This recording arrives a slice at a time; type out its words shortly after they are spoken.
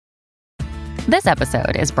This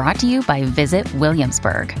episode is brought to you by Visit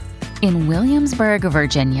Williamsburg. In Williamsburg,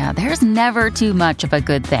 Virginia, there's never too much of a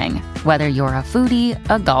good thing. Whether you're a foodie,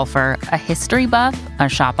 a golfer, a history buff, a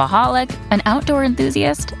shopaholic, an outdoor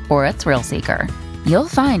enthusiast, or a thrill seeker, you'll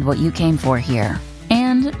find what you came for here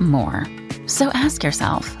and more. So ask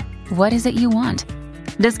yourself, what is it you want?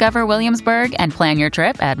 Discover Williamsburg and plan your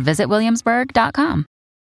trip at visitwilliamsburg.com.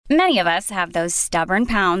 Many of us have those stubborn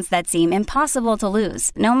pounds that seem impossible to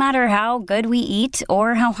lose, no matter how good we eat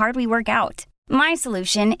or how hard we work out. My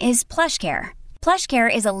solution is PlushCare.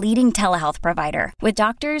 PlushCare is a leading telehealth provider with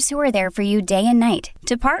doctors who are there for you day and night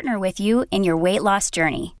to partner with you in your weight loss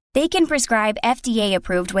journey. They can prescribe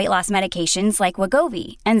FDA-approved weight loss medications like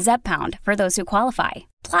Wegovy and Zepbound for those who qualify.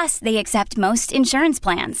 Plus, they accept most insurance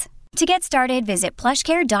plans. To get started, visit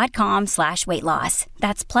plushcare.com/weightloss.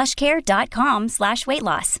 That's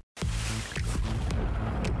plushcare.com/weightloss.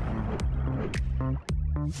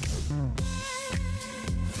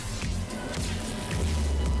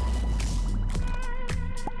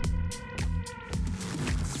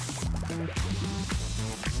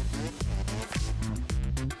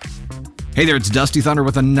 Hey there, it's Dusty Thunder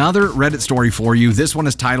with another Reddit story for you. This one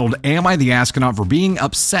is titled, Am I the Astronaut for Being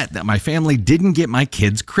Upset That My Family Didn't Get My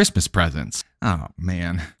Kids Christmas Presents? Oh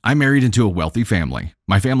man, I married into a wealthy family.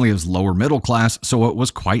 My family is lower middle class, so it was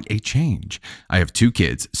quite a change. I have 2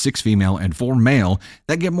 kids, 6 female and 4 male,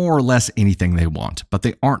 that get more or less anything they want, but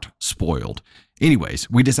they aren't spoiled. Anyways,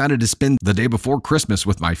 we decided to spend the day before Christmas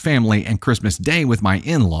with my family and Christmas Day with my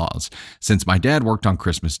in-laws, since my dad worked on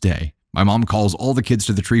Christmas Day. My mom calls all the kids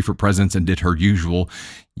to the tree for presents and did her usual,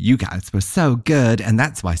 "You guys were so good, and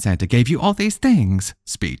that's why Santa gave you all these things"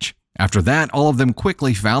 speech. After that, all of them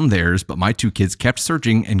quickly found theirs, but my 2 kids kept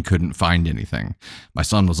searching and couldn't find anything. My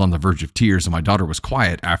son was on the verge of tears, and my daughter was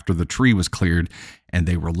quiet after the tree was cleared, and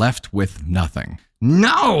they were left with nothing.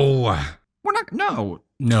 No!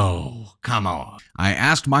 No, come on. I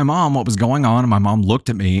asked my mom what was going on, and my mom looked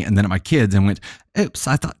at me and then at my kids and went, "Oops,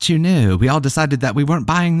 I thought you knew. We all decided that we weren't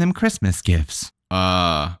buying them Christmas gifts."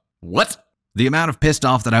 What? The amount of pissed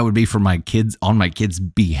off that I would be for my kids on my kids'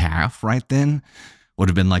 behalf right then would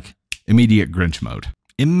have been like immediate Grinch mode.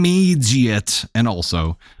 Immediate. And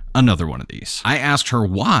also another one of these. I asked her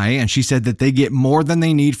why, and she said that they get more than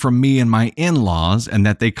they need from me and my in-laws, and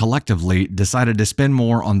that they collectively decided to spend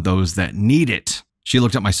more on those that need it. She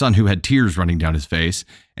looked at my son, who had tears running down his face,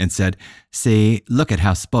 and said, "See, look at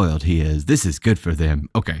how spoiled he is. This is good for them."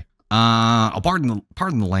 Okay. Pardon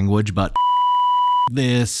the language, but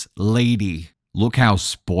this lady. Look how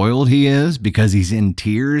spoiled he is because he's in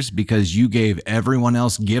tears because you gave everyone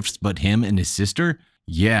else gifts but him and his sister?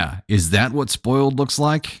 Yeah, is that what spoiled looks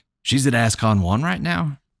like? She's at AskCon 1 right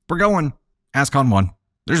now. We're going AskCon 1.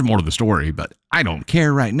 There's more to the story, but I don't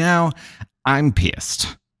care right now. I'm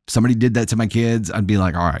pissed. If somebody did that to my kids, I'd be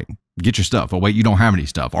like, all right, get your stuff. Oh, wait, you don't have any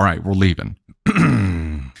stuff. All right, we're leaving.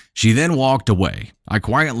 She then walked away. I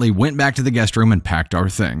quietly went back to the guest room and packed our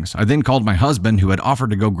things. I then called my husband, who had offered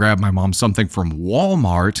to go grab my mom something from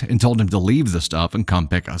Walmart, and told him to leave the stuff and come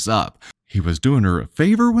pick us up. He was doing her a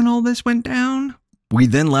favor when all this went down. We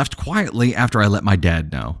then left quietly after I let my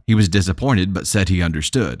dad know. He was disappointed, but said he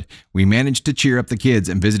understood. We managed to cheer up the kids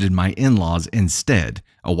and visited my in-laws instead.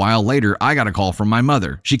 A while later, I got a call from my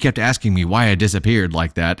mother. She kept asking me why I disappeared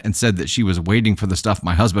like that and said that she was waiting for the stuff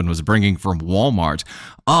my husband was bringing from Walmart.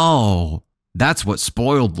 Oh, that's what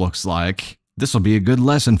spoiled looks like. This will be a good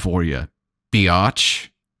lesson for you, biatch.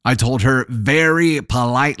 I told her very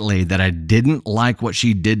politely that I didn't like what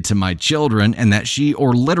she did to my children and that she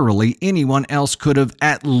or literally anyone else could have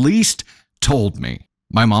at least told me.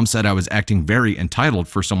 My mom said I was acting very entitled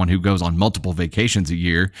for someone who goes on multiple vacations a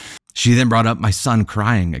year. She then brought up my son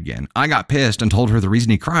crying again. I got pissed and told her the reason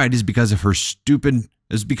he cried is because of her stupid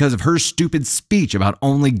speech about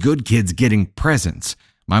only good kids getting presents.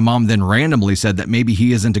 My mom then randomly said that maybe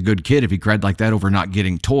he isn't a good kid if he cried like that over not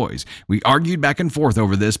getting toys. We argued back and forth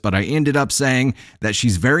over this, but I ended up saying that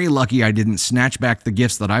she's very lucky I didn't snatch back the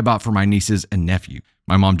gifts that I bought for my nieces and nephew.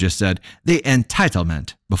 My mom just said, "The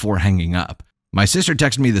entitlement," before hanging up. My sister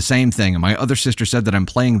texted me the same thing, and my other sister said that I'm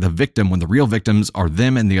playing the victim when the real victims are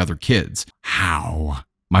them and the other kids. How?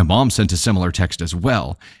 My mom sent a similar text as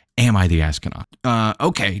well. Am I the astronaut?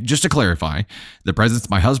 Okay, just to clarify, the presents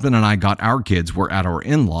my husband and I got our kids were at our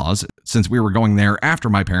in-laws since we were going there after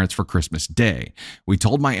my parents for Christmas Day. We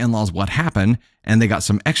told my in-laws what happened, and they got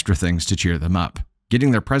some extra things to cheer them up.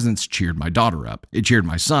 Getting their presents cheered my daughter up. It cheered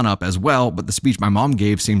my son up as well, but the speech my mom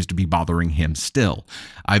gave seems to be bothering him still.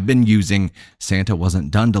 I've been using Santa wasn't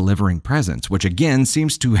done delivering presents, which again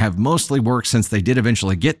seems to have mostly worked since they did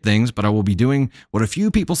eventually get things, but I will be doing what a few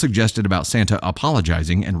people suggested about Santa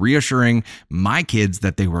apologizing and reassuring my kids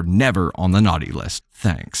that they were never on the naughty list.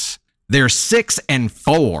 Thanks. They're 6 and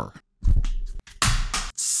 4.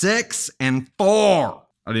 6 and 4.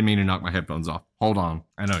 I didn't mean to knock my headphones off. Hold on.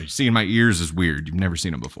 I know, seeing my ears is weird. You've never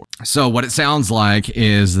seen them before. So what it sounds like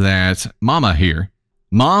is that Mama here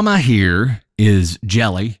is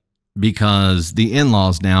jelly because the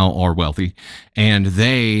in-laws now are wealthy and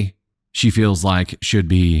she feels like should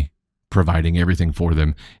be providing everything for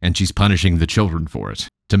them, and she's punishing the children for it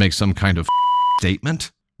to make some kind of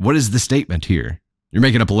statement. What is the statement here? You're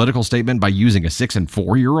making a political statement by using a 6 and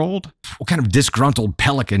 4-year-old? What kind of disgruntled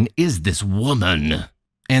pelican is this woman?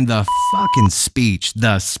 And the fucking speech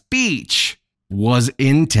was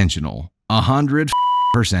intentional. 100%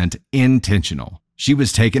 intentional. She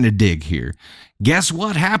was taking a dig here. Guess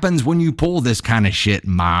what happens when you pull this kind of shit,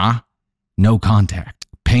 Ma? No contact.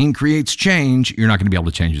 Pain creates change. You're not going to be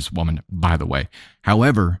able to change this woman, by the way.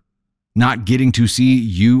 However, not getting to see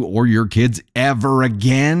you or your kids ever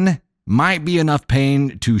again might be enough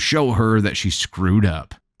pain to show her that she screwed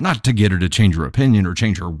up. Not to get her to change her opinion or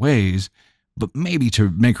change her ways, but maybe to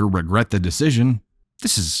make her regret the decision.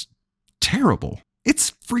 This is terrible.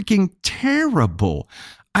 It's freaking terrible.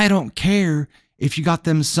 I don't care if you got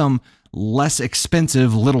them some less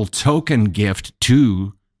expensive little token gift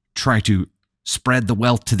to try to spread the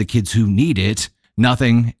wealth to the kids who need it.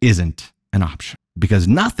 Nothing isn't an option because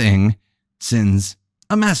nothing sends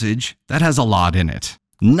a message that has a lot in it.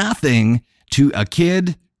 Nothing to a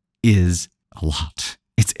kid is a lot.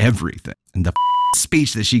 It's everything. And the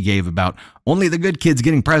speech that she gave about only the good kids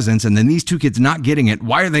getting presents and then these two kids not getting it.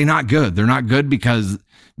 Why are they not good? They're not good because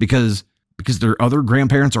their other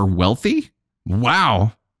grandparents are wealthy?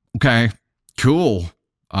 Wow. Okay, cool.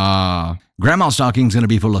 Grandma's stocking's going to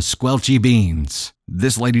be full of squelchy beans.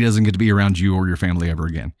 This lady doesn't get to be around you or your family ever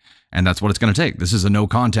again. And that's what it's going to take. This is a no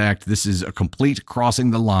contact. This is a complete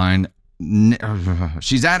crossing the line.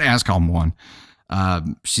 She's at ASCOM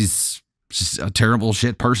 1. She's a terrible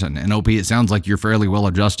shit person. And OP, it sounds like you're fairly well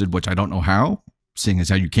adjusted, which I don't know how, seeing as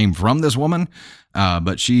how you came from this woman.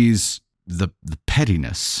 But she's the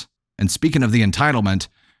pettiness. And speaking of the entitlement,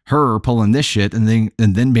 her pulling this shit and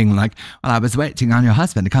then being like, well, I was waiting on your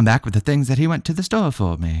husband to come back with the things that he went to the store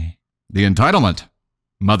for me. The entitlement.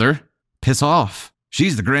 Mother, piss off.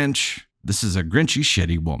 She's the Grinch. This is a Grinchy,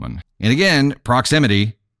 shitty woman. And again,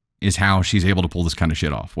 proximity is how she's able to pull this kind of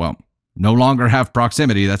shit off. Well, no longer have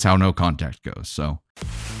proximity. That's how no contact goes. So.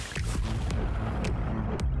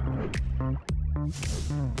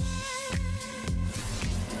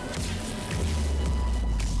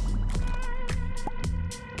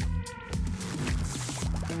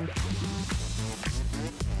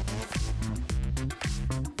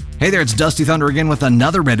 Hey there, it's Dusty Thunder again with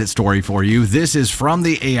another Reddit story for you. This is from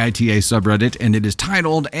the AITA subreddit, and it is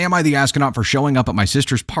titled, Am I the Astronaut for Showing Up at My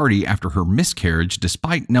Sister's Party After Her Miscarriage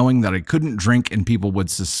Despite Knowing That I Couldn't Drink and People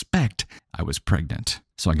Would Suspect I Was Pregnant?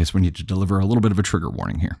 So I guess we need to deliver a little bit of a trigger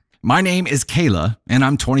warning here. My name is Kayla, and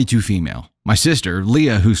I'm 22 female. My sister,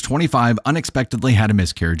 Leah, who's 25, unexpectedly had a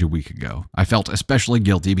miscarriage a week ago. I felt especially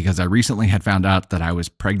guilty because I recently had found out that I was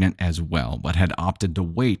pregnant as well, but had opted to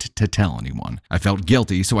wait to tell anyone. I felt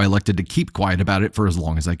guilty, so I elected to keep quiet about it for as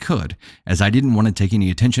long as I could, as I didn't want to take any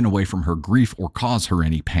attention away from her grief or cause her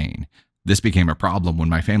any pain. This became a problem when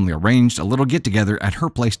my family arranged a little get-together at her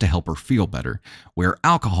place to help her feel better, where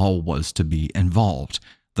alcohol was to be involved.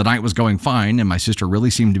 The night was going fine, and my sister really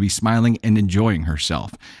seemed to be smiling and enjoying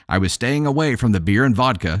herself. I was staying away from the beer and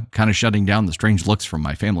vodka, kind of shutting down the strange looks from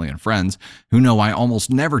my family and friends, who know I almost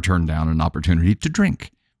never turn down an opportunity to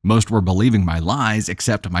drink. Most were believing my lies,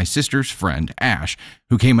 except my sister's friend, Ash,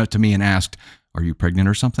 who came up to me and asked, "Are you pregnant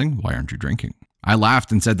or something? Why aren't you drinking?" I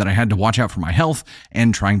laughed and said that I had to watch out for my health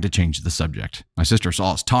and trying to change the subject. My sister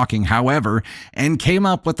saw us talking, however, and came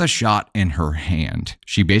up with a shot in her hand.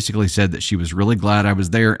 She basically said that she was really glad I was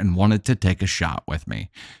there and wanted to take a shot with me.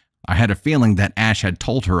 I had a feeling that Ash had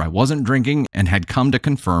told her I wasn't drinking and had come to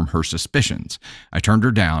confirm her suspicions. I turned her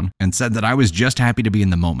down and said that I was just happy to be in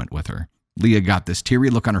the moment with her. Leah got this teary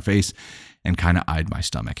look on her face and kind of eyed my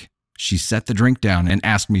stomach. She set the drink down and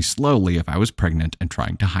asked me slowly if I was pregnant and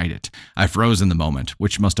trying to hide it. I froze in the moment,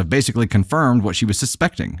 which must have basically confirmed what she was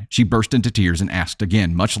suspecting. She burst into tears and asked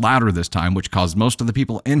again, much louder this time, which caused most of the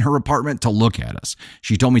people in her apartment to look at us.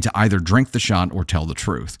 She told me to either drink the shot or tell the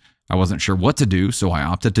truth. I wasn't sure what to do, so I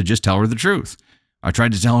opted to just tell her the truth. I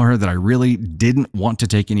tried to tell her that I really didn't want to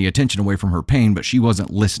take any attention away from her pain, but she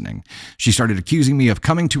wasn't listening. She started accusing me of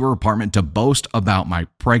coming to her apartment to boast about my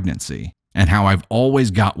pregnancy and how I've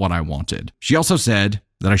always got what I wanted. She also said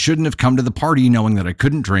that I shouldn't have come to the party knowing that I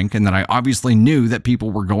couldn't drink and that I obviously knew that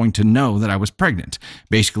people were going to know that I was pregnant,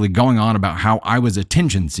 basically going on about how I was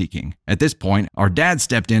attention seeking. At this point, our dad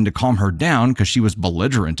stepped in to calm her down because she was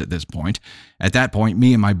belligerent at this point. At that point,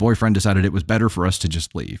 me and my boyfriend decided it was better for us to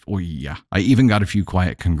just leave. Oh yeah. I even got a few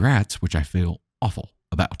quiet congrats, which I feel awful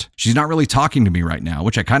about. She's not really talking to me right now,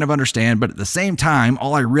 which I kind of understand, but at the same time,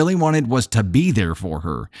 all I really wanted was to be there for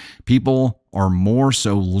her. People are more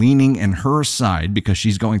so leaning in her side because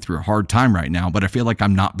she's going through a hard time right now, but I feel like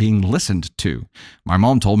I'm not being listened to. My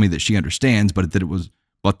mom told me that she understands, but that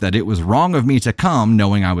it was wrong of me to come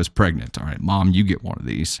knowing I was pregnant. All right, Mom, you get one of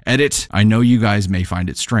these. Edit, I know you guys may find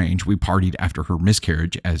it strange. We partied after her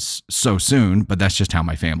miscarriage as so soon, but that's just how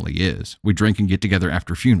my family is. We drink and get together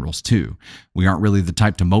after funerals too. We aren't really the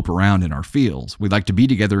type to mope around in our feels. We like to be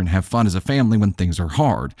together and have fun as a family when things are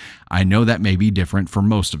hard. I know that may be different for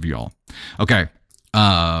most of y'all. Okay,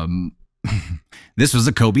 this was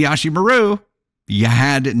a Kobayashi Maru.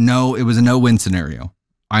 It was a no-win scenario.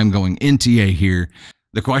 I'm going NTA here.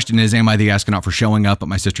 The question is, am I the astronaut for showing up at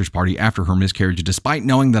my sister's party after her miscarriage despite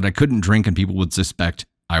knowing that I couldn't drink and people would suspect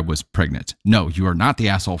I was pregnant? No, you are not the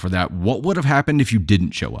asshole for that. What would have happened if you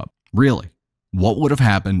didn't show up? Really? What would have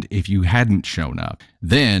happened if you hadn't shown up?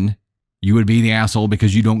 Then you would be the asshole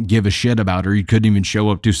because you don't give a shit about her. You couldn't even show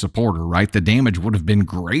up to support her, right? The damage would have been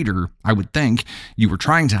greater, I would think. You were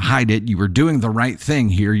trying to hide it. You were doing the right thing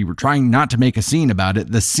here. You were trying not to make a scene about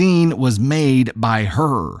it. The scene was made by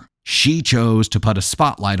her. She chose to put a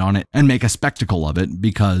spotlight on it and make a spectacle of it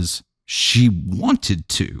because she wanted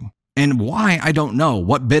to. And why, I don't know.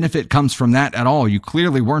 What benefit comes from that at all? You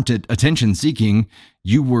clearly weren't attention seeking.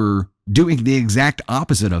 You were doing the exact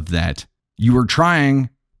opposite of that. You were trying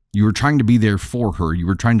to be there for her. You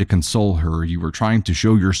were trying to console her. You were trying to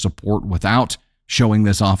show your support without showing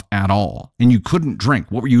this off at all. And you couldn't drink.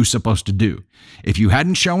 What were you supposed to do? If you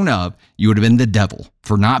hadn't shown up, you would have been the devil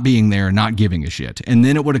for not being there and not giving a shit. And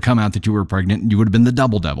then it would have come out that you were pregnant and you would have been the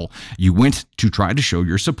double devil. You went to try to show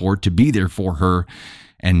your support, to be there for her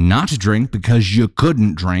and not drink because you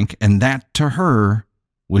couldn't drink. And that to her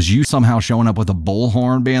was you somehow showing up with a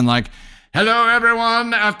bullhorn being like, hello,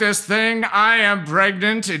 everyone. At this thing, I am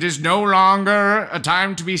pregnant. It is no longer a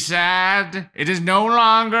time to be sad. It is no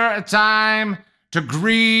longer a time to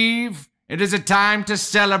grieve. It is a time to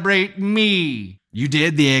celebrate me. You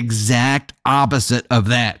did the exact opposite of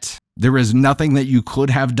that. There is nothing that you could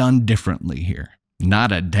have done differently here.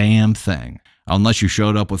 Not a damn thing. Unless you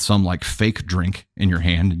showed up with some like fake drink in your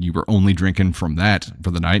hand and you were only drinking from that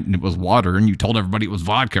for the night and it was water and you told everybody it was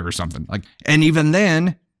vodka or something. And even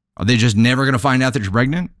then, are they just never going to find out that you're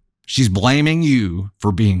pregnant? She's blaming you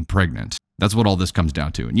for being pregnant. That's what all this comes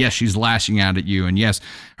down to. And yes, she's lashing out at you. And yes,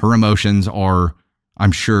 her emotions are,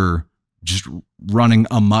 I'm sure, just running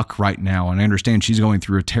amok right now. And I understand she's going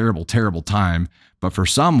through a terrible, terrible time. But for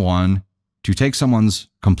someone to take someone's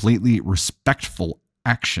completely respectful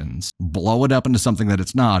actions, blow it up into something that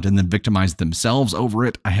it's not, and then victimize themselves over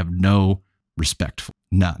it, I have no respect for.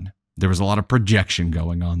 None. There was a lot of projection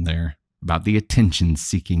going on there about the attention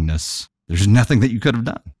seekingness. There's nothing that you could have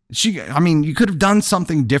done. You could have done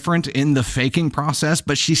something different in the faking process,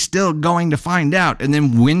 but she's still going to find out. And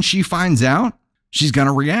then when she finds out, she's going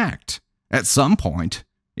to react. At some point,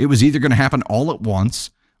 it was either going to happen all at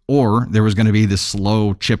once, or there was going to be this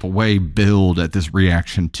slow chip away build at this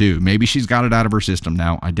reaction too. Maybe she's got it out of her system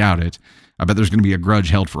now. I doubt it. I bet there's going to be a grudge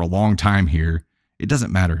held for a long time here. It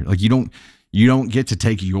doesn't matter. Like you don't get to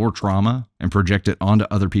take your trauma and project it onto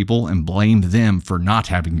other people and blame them for not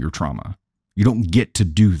having your trauma. You don't get to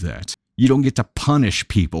do that. You don't get to punish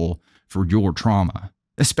people for your trauma,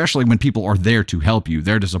 especially when people are there to help you,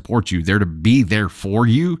 there to support you, there to be there for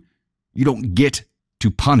you. You don't get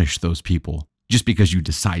to punish those people just because you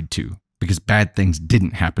decide to, because bad things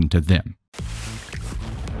didn't happen to them.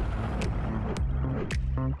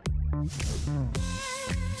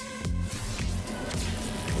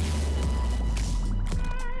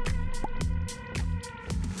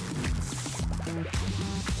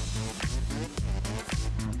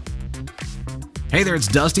 Hey there, it's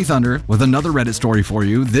Dusty Thunder with another Reddit story for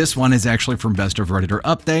you. This one is actually from Best of Redditor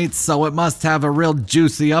Updates, so it must have a real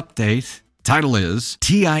juicy update. Title is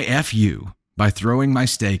TIFU, by throwing my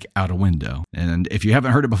steak out a window. And if you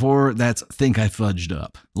haven't heard it before, that's Think I Fudged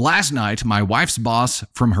Up. Last night, my wife's boss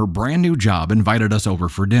from her brand new job invited us over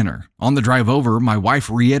for dinner. On the drive over, my wife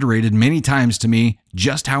reiterated many times to me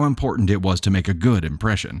just how important it was to make a good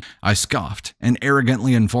impression. I scoffed and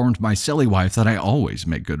arrogantly informed my silly wife that I always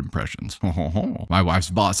make good impressions. My wife's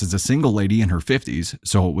boss is a single lady in her 50s,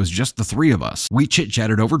 so it was just the three of us. We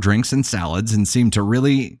chit-chatted over drinks and salads and seemed to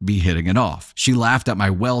really be hitting it off. She laughed at my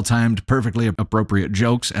well-timed, perfectly appropriate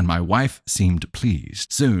jokes, and my wife seemed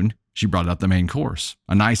pleased. Soon, she brought out the main course,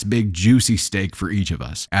 a nice big juicy steak for each of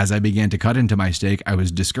us. As I began to cut into my steak, I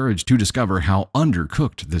was discouraged to discover how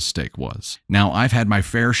undercooked this steak was. Now, I've had my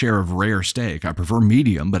fair share of rare steak. I prefer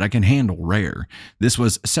medium, but I can handle rare. This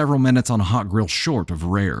was several minutes on a hot grill short of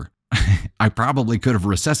rare. I probably could have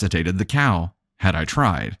resuscitated the cow had I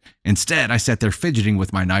tried. Instead, I sat there fidgeting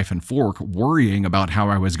with my knife and fork, worrying about how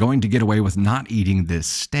I was going to get away with not eating this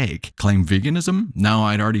steak. Claim veganism? No,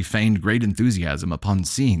 I'd already feigned great enthusiasm upon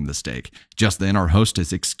seeing the steak. Just then, our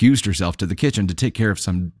hostess excused herself to the kitchen to take care of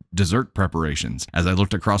some dessert preparations. As I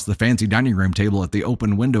looked across the fancy dining room table at the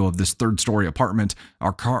open window of this third-story apartment,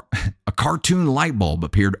 a cartoon light bulb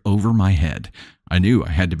appeared over my head. I knew I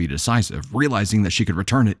had to be decisive, realizing that she could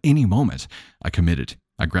return at any moment. I committed.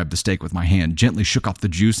 I grabbed the steak with my hand, gently shook off the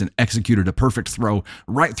juice, and executed a perfect throw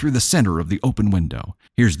right through the center of the open window.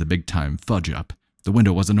 Here's the big-time fudge up. The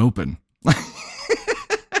window wasn't open.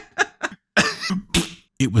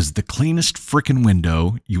 It was the cleanest frickin'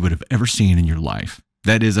 window you would have ever seen in your life.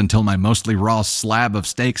 That is, until my mostly raw slab of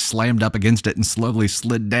steak slammed up against it and slowly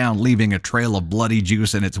slid down, leaving a trail of bloody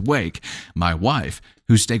juice in its wake. My wife,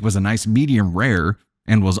 whose steak was a nice medium rare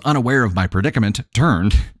and was unaware of my predicament,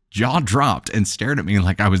 turned, jaw dropped, and stared at me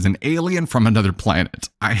like I was an alien from another planet.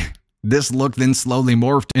 This look then slowly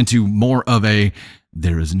morphed into more of a,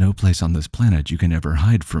 "there is no place on this planet you can ever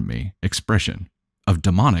hide from me" expression of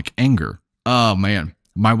demonic anger. Oh man.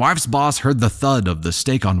 My wife's boss heard the thud of the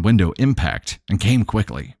steak on window impact and came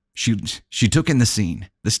quickly. She took in the scene,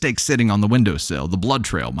 the steak sitting on the windowsill, the blood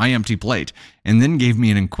trail, my empty plate, and then gave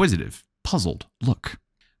me an inquisitive, puzzled look.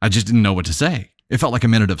 I just didn't know what to say. It felt like a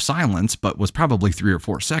minute of silence, but was probably 3 or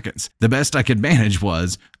 4 seconds. The best I could manage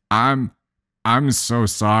was, I'm so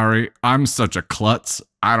sorry. I'm such a klutz.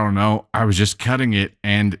 I don't know. I was just cutting it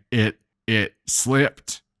and it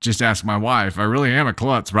slipped. Just ask my wife. I really am a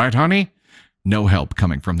klutz, right, honey? No help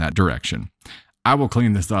coming from that direction. I will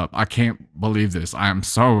clean this up. I can't believe this. I am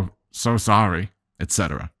so sorry,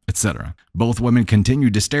 etc., etc. Both women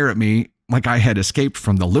continued to stare at me like I had escaped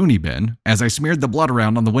from the loony bin as I smeared the blood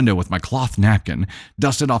around on the window with my cloth napkin,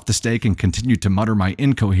 dusted off the steak, and continued to mutter my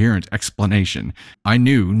incoherent explanation. I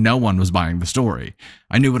knew no one was buying the story.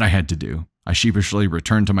 I knew what I had to do. I sheepishly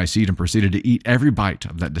returned to my seat and proceeded to eat every bite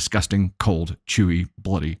of that disgusting, cold, chewy,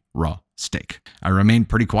 bloody, raw steak. I remained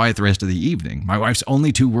pretty quiet the rest of the evening. My wife's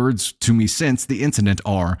only 2 words to me since the incident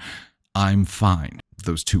are, "I'm fine."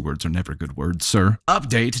 Those 2 words are never good words, sir.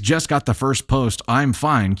 Update, just got the first post "I'm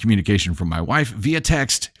fine" communication from my wife via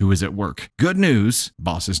text, who is at work. Good news,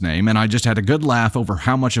 boss's name, and I just had a good laugh over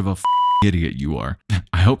how much of a idiot you are.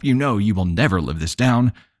 I hope you know you will never live this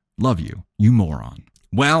down. Love you, you moron.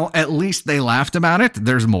 Well, at least they laughed about it.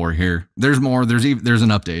 There's more here. There's more. There's an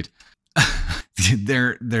update.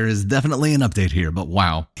 There is definitely an update here, but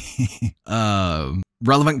wow.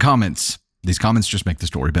 Relevant comments. These comments just make the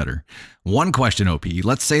story better. One question, OP.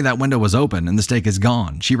 Let's say that window was open and the steak is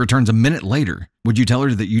gone. She returns a minute later. Would you tell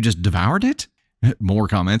her that you just devoured it? More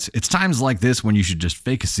comments. It's times like this when you should just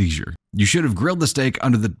fake a seizure. You should have grilled the steak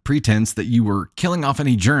under the pretense that you were killing off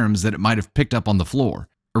any germs that it might have picked up on the floor.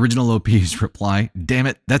 Original OP's reply, "Damn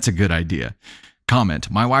it, that's a good idea." Comment,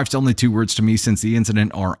 my wife's only 2 words to me since the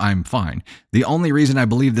incident are "I'm fine." The only reason I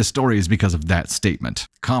believe this story is because of that statement.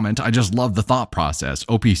 Comment, I just love the thought process.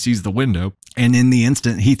 OP sees the window, and in the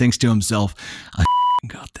instant, he thinks to himself, "I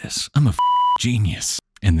got this. I'm a genius."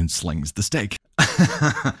 And then slings the steak.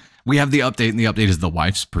 We have the update, and the update is the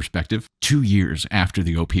wife's perspective 2 years after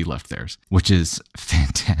the OP left theirs, which is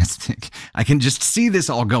fantastic. I can just see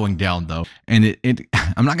this all going down, though. And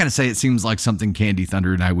I'm not going to say it seems like something Candy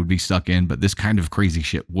Thunder and I would be stuck in, but this kind of crazy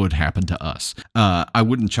shit would happen to us. I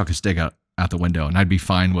wouldn't chuck a steak out the window, and I'd be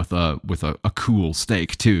fine with a cool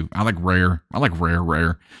steak, too. I like rare.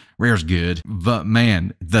 Rare's good. But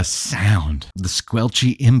man, the sound, the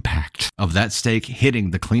squelchy impact of that steak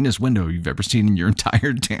hitting the cleanest window you've ever seen in your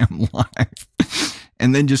entire damn life.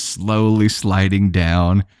 And then just slowly sliding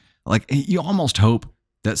down. Like, you almost hope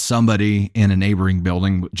that somebody in a neighboring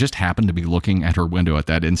building just happened to be looking at her window at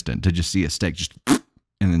that instant to just see a steak just,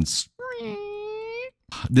 and then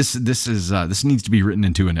this needs to be written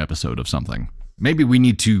into an episode of something. Maybe we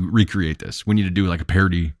need to recreate this. We need to do like a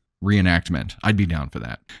parody reenactment. I'd be down for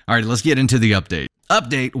that. All right, let's get into the update.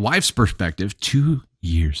 Update, wife's perspective 2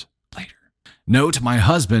 years later. Note, my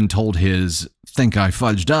husband told his Think I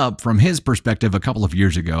Fudged Up from his perspective a couple of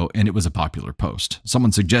years ago, and it was a popular post.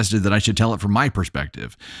 Someone suggested that I should tell it from my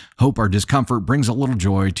perspective. Hope our discomfort brings a little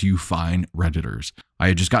joy to you fine Redditors. I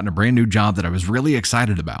had just gotten a brand new job that I was really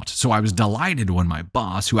excited about, so I was delighted when my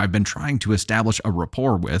boss, who I've been trying to establish a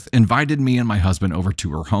rapport with, invited me and my husband over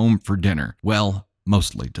to her home for dinner. Well,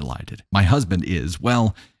 mostly delighted. My husband is,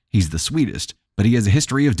 well, he's the sweetest, but he has a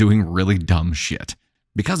history of doing really dumb shit.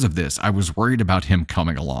 Because of this, I was worried about him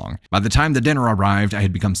coming along. By the time the dinner arrived, I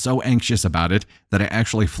had become so anxious about it that I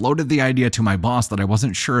actually floated the idea to my boss that I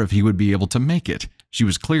wasn't sure if he would be able to make it. She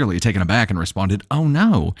was clearly taken aback and responded, "Oh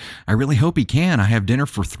no, I really hope he can. I have dinner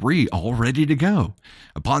for 3 all ready to go."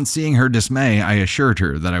 Upon seeing her dismay, I assured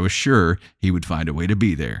her that I was sure he would find a way to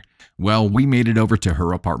be there. Well, we made it over to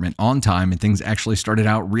her apartment on time, and things actually started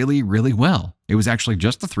out really, really well. It was actually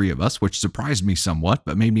just the 3 of us, which surprised me somewhat,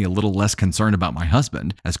 but made me a little less concerned about my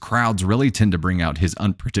husband, as crowds really tend to bring out his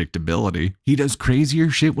unpredictability. He does crazier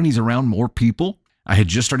shit when he's around more people. I had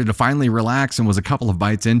just started to finally relax and was a couple of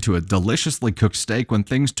bites into a deliciously cooked steak when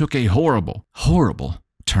things took a horrible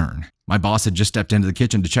turn. My boss had just stepped into the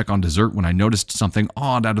kitchen to check on dessert when I noticed something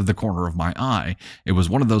odd out of the corner of my eye. It was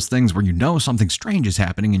one of those things where you know something strange is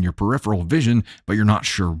happening in your peripheral vision, but you're not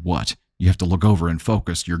sure what. You have to look over and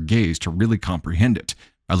focus your gaze to really comprehend it.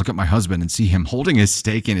 I look at my husband and see him holding his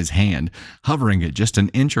steak in his hand, hovering it just an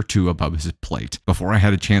inch or 2 above his plate. Before I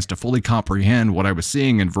had a chance to fully comprehend what I was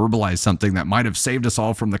seeing and verbalize something that might have saved us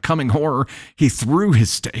all from the coming horror, he threw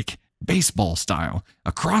his steak, baseball style,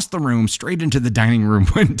 across the room straight into the dining room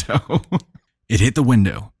window. It hit the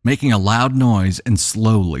window, making a loud noise, and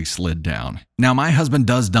slowly slid down. Now, my husband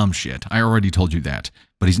does dumb shit. I already told you that.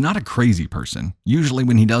 But he's not a crazy person. Usually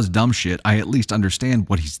when he does dumb shit, I at least understand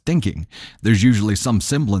what he's thinking. There's usually some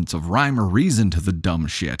semblance of rhyme or reason to the dumb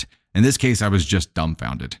shit. In this case, I was just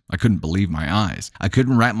dumbfounded. I couldn't believe my eyes. I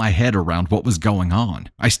couldn't wrap my head around what was going on.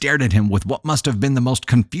 I stared at him with what must have been the most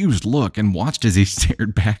confused look and watched as he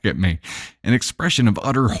stared back at me. An expression of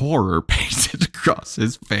utter horror pasted across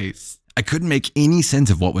his face. I couldn't make any sense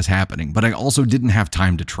of what was happening, but I also didn't have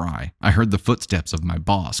time to try. I heard the footsteps of my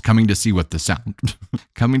boss coming to see what the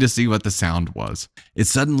sound was. It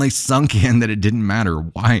suddenly sunk in that it didn't matter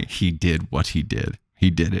why he did what he did. He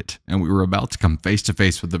did it, and we were about to come face to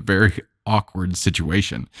face with a very awkward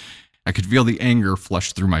situation. I could feel the anger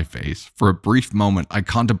flush through my face. For a brief moment, I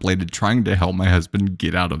contemplated trying to help my husband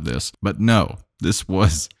get out of this, but no, this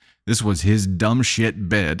was his dumb shit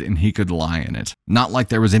bed and he could lie in it. Not like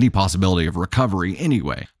there was any possibility of recovery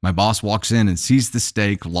anyway. My boss walks in and sees the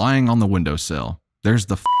steak lying on the windowsill. There's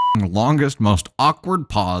the longest, most awkward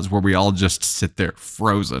pause where we all just sit there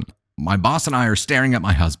frozen. My boss and I are staring at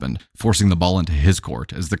my husband, forcing the ball into his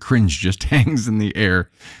court as the cringe just hangs in the air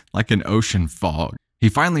like an ocean fog. He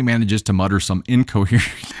finally manages to mutter some incoherent...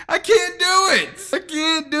 I can't do it!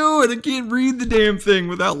 I can't read the damn thing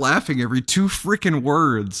without laughing every 2 freaking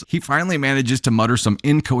words. He finally manages to mutter some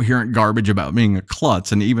incoherent garbage about being a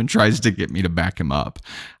klutz and even tries to get me to back him up.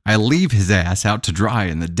 I leave his ass out to dry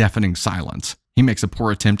in the deafening silence. He makes a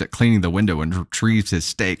poor attempt at cleaning the window and retrieves his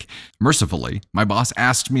steak. Mercifully, my boss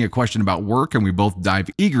asks me a question about work and we both dive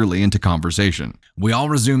eagerly into conversation. We all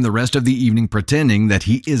resume the rest of the evening pretending that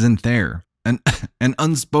he isn't there. An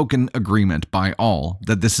unspoken agreement by all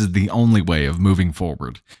that this is the only way of moving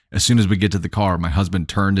forward. As soon as we get to the car, my husband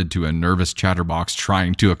turned into a nervous chatterbox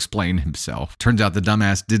trying to explain himself. Turns out the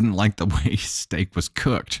dumbass didn't like the way his steak was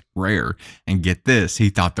cooked, rare, and get this, he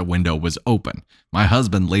thought the window was open. My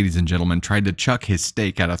husband, ladies and gentlemen, tried to chuck his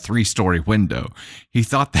steak out a 3-story window. He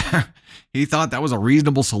thought that was a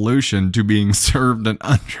reasonable solution to being served an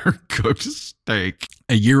undercooked steak.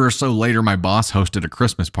 A year or so later, my boss hosted a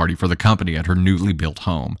Christmas party for the company at her newly built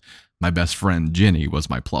home. My best friend, Jenny, was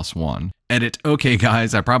my +1. Edit, okay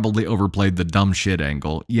guys, I probably overplayed the dumb shit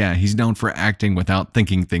angle. Yeah, he's known for acting without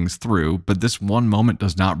thinking things through, but this one moment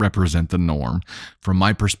does not represent the norm. From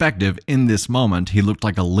my perspective, in this moment, he looked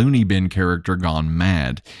like a loony bin character gone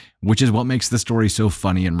mad, which is what makes the story so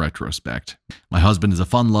funny in retrospect. My husband is a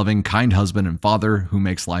fun-loving, kind husband and father who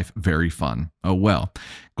makes life very fun. Oh well.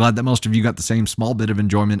 Glad that most of you got the same small bit of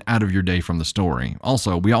enjoyment out of your day from the story.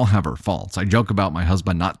 Also, we all have our faults. I joke about my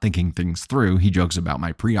husband not thinking things through. He jokes about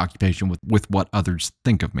my preoccupation with what others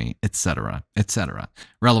think of me, etc., etc.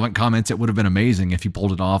 Relevant comments, it would have been amazing if he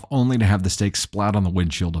pulled it off only to have the steak splat on the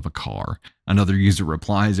windshield of a car. Another user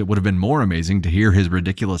replies, it would have been more amazing to hear his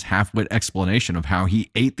ridiculous half-wit explanation of how he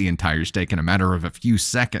ate the entire steak in a matter of a few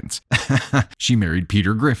seconds. She married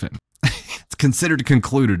Peter Griffin. It's considered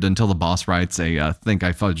concluded until the boss writes a think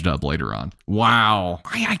I fudged up later on. Wow.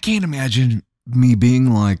 I can't imagine me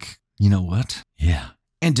being like, you know what? Yeah,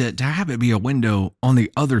 And to have it be a window on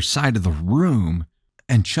the other side of the room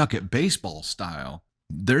and chuck it baseball style,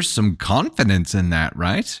 there's some confidence in that,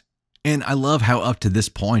 right? And I love how up to this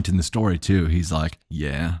point in the story too, he's like,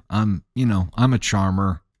 yeah, I'm a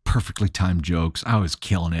charmer, perfectly timed jokes. I was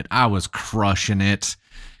killing it. I was crushing it.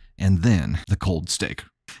 And then the cold steak.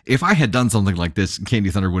 If I had done something like this,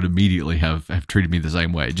 Candy Thunder would immediately have treated me the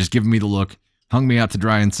same way. Just given me the look, hung me out to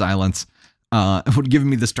dry in silence, would give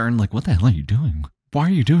me the stern, like, what the hell are you doing? Why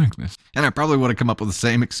are you doing this? And I probably would have come up with the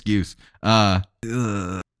same excuse. I'm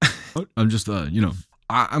just,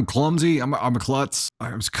 I'm clumsy. I'm a klutz.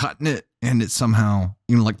 I was cutting it, and it's somehow,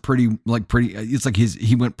 pretty. It's like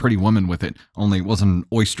he went Pretty Woman with it. Only it wasn't an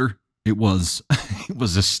oyster. It was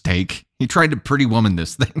a steak. He tried to Pretty Woman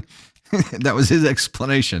this thing. That was his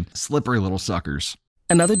explanation. Slippery little suckers.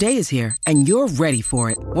 Another day is here, and you're ready for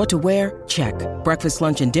it. What to wear? Check. Breakfast,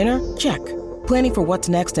 lunch, and dinner? Check. Planning for what's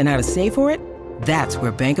next and how to save for it? That's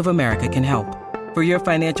where Bank of America can help. For your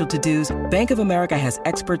financial to-dos, Bank of America has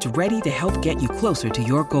experts ready to help get you closer to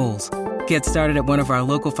your goals. Get started at one of our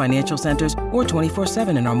local financial centers or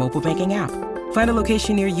 24/7 in our mobile banking app. Find a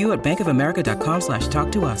location near you at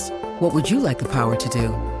bankofamerica.com/talktous. What would you like the power to do?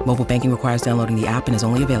 Mobile banking requires downloading the app and is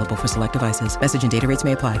only available for select devices. Message and data rates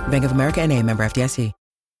may apply. Bank of America N.A., member FDIC.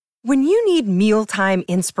 When you need mealtime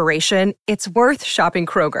inspiration, it's worth shopping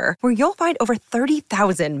Kroger, where you'll find over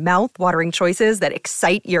 30,000 mouth-watering choices that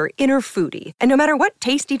excite your inner foodie. And no matter what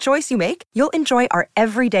tasty choice you make, you'll enjoy our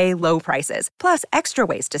everyday low prices, plus extra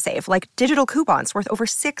ways to save, like digital coupons worth over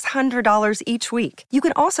 $600 each week. You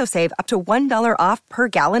can also save up to $1 off per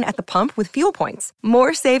gallon at the pump with fuel points.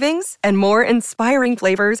 More savings and more inspiring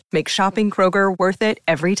flavors make shopping Kroger worth it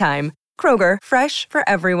every time. Kroger, fresh for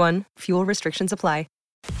everyone. Fuel restrictions apply.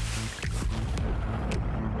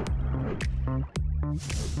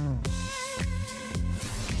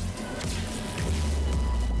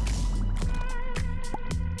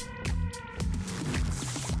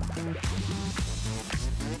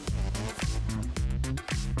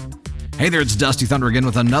 Hey there, it's Dusty Thunder again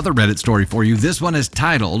with another Reddit story for you. This one is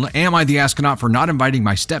titled, Am I the Astronaut for Not Inviting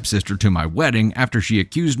My Stepsister to My Wedding After She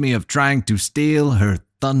Accused Me of Trying to Steal Her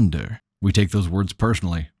Thunder? We take those words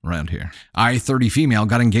personally around here. I, 30 female,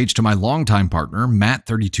 got engaged to my longtime partner, Matt,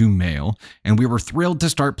 32 male, and we were thrilled to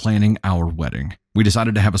start planning our wedding. We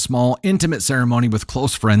decided to have a small, intimate ceremony with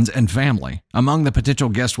close friends and family. Among the potential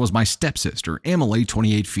guests was my stepsister, Emily,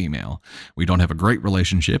 28 female. We don't have a great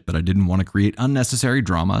relationship, but I didn't want to create unnecessary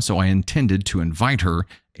drama, so I intended to invite her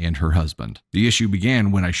and her husband. The issue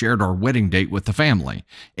began when I shared our wedding date with the family.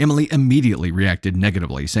 Emily immediately reacted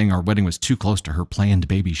negatively, saying our wedding was too close to her planned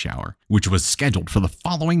baby shower, which was scheduled for the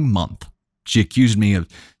following month. She accused me of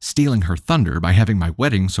stealing her thunder by having my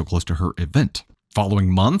wedding so close to her event.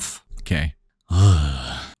 Following month? Okay.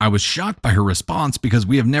 I was shocked by her response because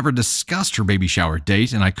we have never discussed her baby shower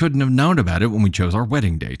date and I couldn't have known about it when we chose our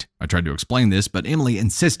wedding date. I tried to explain this, but Emily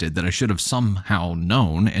insisted that I should have somehow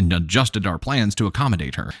known and adjusted our plans to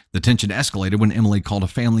accommodate her. The tension escalated when Emily called a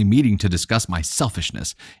family meeting to discuss my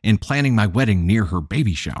selfishness in planning my wedding near her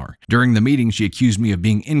baby shower. During the meeting, she accused me of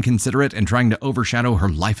being inconsiderate and trying to overshadow her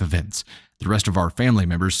life events. The rest of our family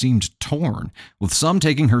members seemed torn, with some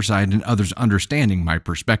taking her side and others understanding my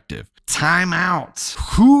perspective. Time out.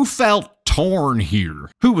 Who felt torn here?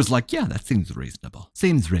 Who was like, yeah, that seems reasonable.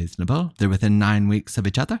 Seems reasonable. They're within 9 weeks of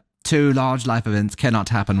each other. 2 large life events cannot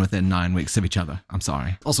happen within 9 weeks of each other. I'm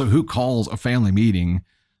sorry. Also, who calls a family meeting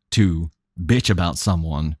to bitch about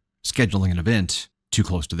someone scheduling an event too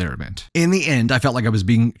close to their event? In the end, I felt like I was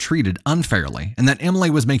being treated unfairly and that Emily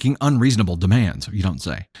was making unreasonable demands, you don't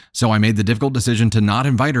say. So I made the difficult decision to not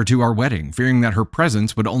invite her to our wedding, fearing that her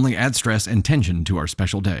presence would only add stress and tension to our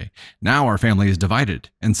special day. Now our family is divided,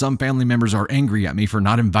 and some family members are angry at me for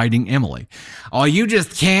not inviting Emily. Oh, you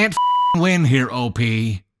just can't win here, OP.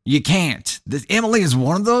 You can't. Emily is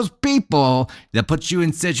one of those people that puts you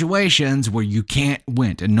in situations where you can't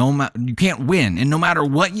win. You can't win. And no matter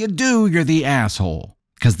what you do, you're the asshole.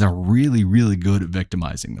 Because they're really, really good at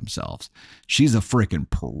victimizing themselves. She's a freaking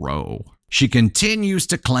pro. She continues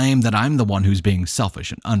to claim that I'm the one who's being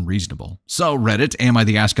selfish and unreasonable. So Reddit, am I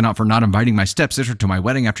the astronaut for not inviting my stepsister to my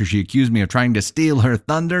wedding after she accused me of trying to steal her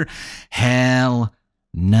thunder? Hell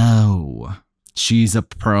no. She's a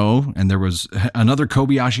pro, and there was another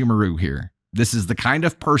Kobayashi Maru here. This is the kind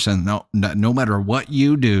of person, no matter what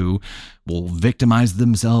you do, will victimize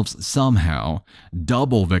themselves somehow,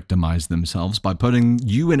 double victimize themselves by putting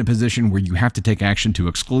you in a position where you have to take action to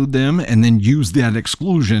exclude them and then use that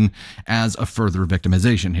exclusion as a further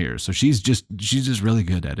victimization here. So she's just really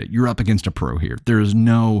good at it. You're up against a pro here. There is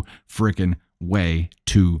no freaking way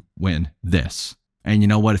to win this. And you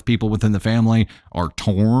know what? If people within the family are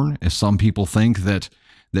torn, if some people think that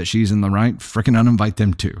she's in the right, frickin' uninvite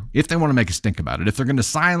them too. If they want to make a stink about it. If they're going to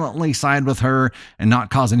silently side with her and not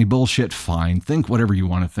cause any bullshit, fine. Think whatever you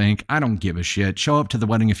want to think. I don't give a shit. Show up to the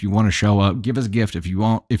wedding if you want to show up. Give us a gift if you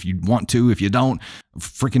want to. If you don't,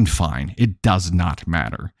 frickin' fine. It does not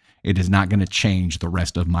matter. It is not going to change the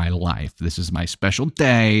rest of my life. This is my special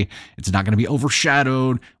day. It's not going to be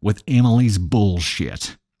overshadowed with Emily's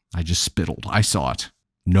bullshit. I just spittled. I saw it.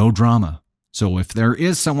 No drama. So if there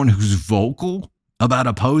is someone who's vocal about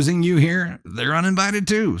opposing you here, they're uninvited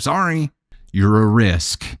too. Sorry. You're a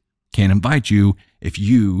risk. Can't invite you if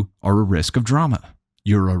you are a risk of drama.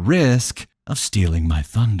 You're a risk of stealing my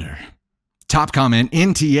thunder. Top comment,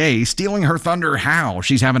 NTA, stealing her thunder how?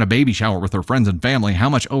 She's having a baby shower with her friends and family. How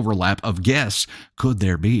much overlap of guests could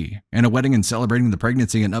there be? And a wedding and celebrating the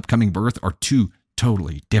pregnancy and upcoming birth are two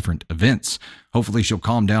totally different events. Hopefully she'll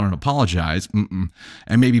calm down and apologize. And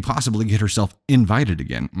maybe possibly get herself invited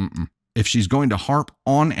again. If she's going to harp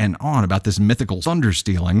on and on about this mythical thunder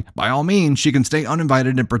stealing, by all means, she can stay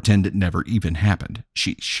uninvited and pretend it never even happened.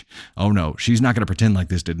 Sheesh. Oh no, she's not going to pretend like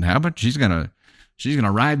this didn't happen. She's going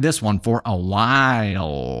to ride this one for a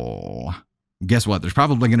while. Guess what? There's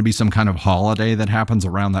probably going to be some kind of holiday that happens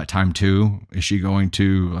around that time too. Is she going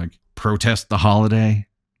to protest the holiday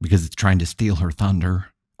because it's trying to steal her thunder?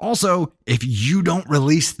 Also, if you don't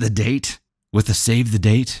release the date with a save the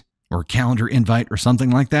date or calendar invite or something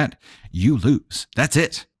like that, you lose. That's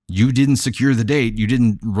it. You didn't secure the date. You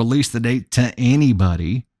didn't release the date to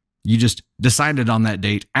anybody. You just decided on that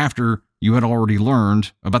date after you had already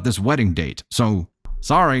learned about this wedding date. So,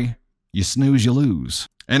 sorry, you snooze, you lose.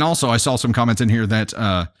 And also, I saw some comments in here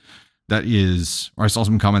I saw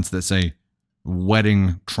some comments that say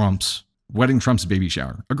wedding trumps baby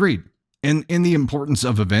shower. Agreed. And in the importance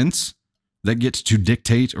of events that gets to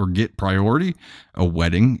dictate or get priority, a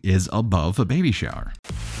wedding is above a baby shower.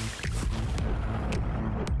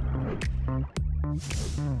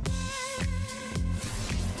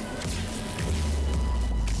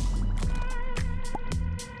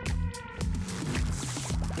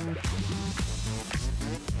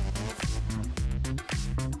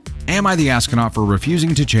 Am I the astronaut for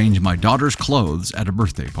refusing to change my daughter's clothes at a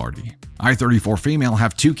birthday party? I, 34 female,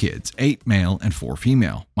 have 2 kids, 8 male and 4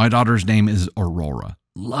 female. My daughter's name is Aurora.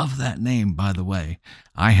 Love that name, by the way.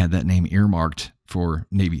 I had that name earmarked for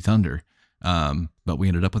Navy Thunder, but we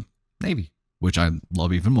ended up with Navy, which I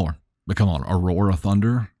love even more. But come on, Aurora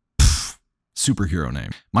Thunder? Superhero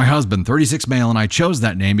name. My husband, 36 male, and I chose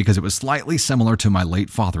that name because it was slightly similar to my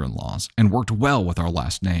late father-in-law's and worked well with our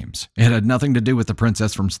last names. It had nothing to do with the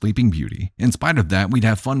princess from Sleeping Beauty. In spite of that, we'd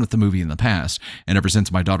have fun with the movie in the past, and ever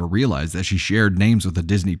since my daughter realized that she shared names with a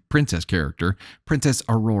Disney princess character, Princess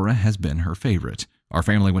Aurora has been her favorite. Our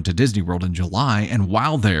family went to Disney World in July, and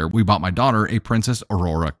while there, we bought my daughter a Princess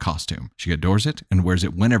Aurora costume. She adores it and wears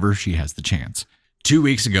it whenever she has the chance. 2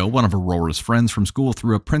 weeks ago, one of Aurora's friends from school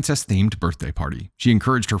threw a princess-themed birthday party. She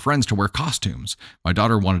encouraged her friends to wear costumes. My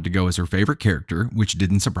daughter wanted to go as her favorite character, which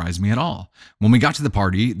didn't surprise me at all. When we got to the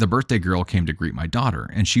party, the birthday girl came to greet my daughter,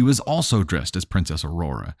 and she was also dressed as Princess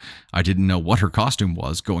Aurora. I didn't know what her costume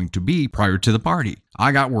was going to be prior to the party.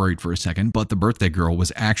 I got worried for a second, but the birthday girl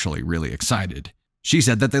was actually really excited. She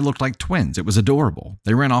said that they looked like twins. It was adorable.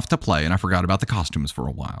 They ran off to play, and I forgot about the costumes for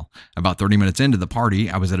a while. About 30 minutes into the party,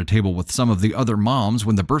 I was at a table with some of the other moms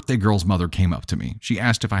when the birthday girl's mother came up to me. She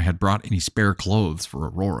asked if I had brought any spare clothes for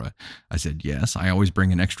Aurora. I said yes. I always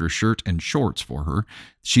bring an extra shirt and shorts for her.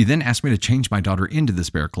 She then asked me to change my daughter into the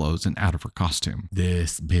spare clothes and out of her costume.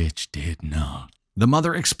 This bitch did not. The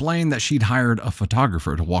mother explained that she'd hired a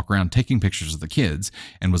photographer to walk around taking pictures of the kids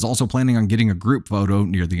and was also planning on getting a group photo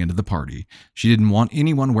near the end of the party. She didn't want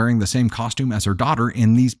anyone wearing the same costume as her daughter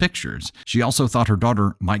in these pictures. She also thought her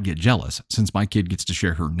daughter might get jealous since my kid gets to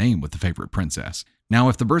share her name with the favorite princess. Now,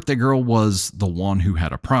 if the birthday girl was the one who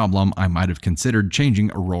had a problem, I might have considered changing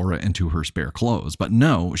Aurora into her spare clothes. But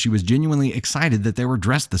no, she was genuinely excited that they were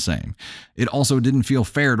dressed the same. It also didn't feel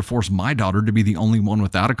fair to force my daughter to be the only one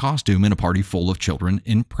without a costume in a party full of children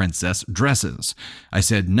in princess dresses. I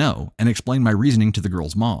said no and explained my reasoning to the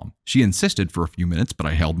girl's mom. She insisted for a few minutes, but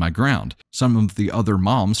I held my ground. Some of the other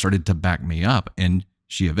moms started to back me up, and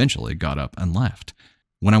she eventually got up and left.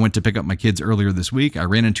 When I went to pick up my kids earlier this week, I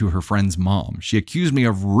ran into her friend's mom. She accused me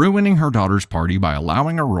of ruining her daughter's party by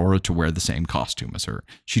allowing Aurora to wear the same costume as her.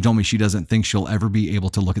 She told me she doesn't think she'll ever be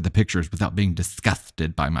able to look at the pictures without being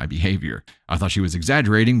disgusted by my behavior. I thought she was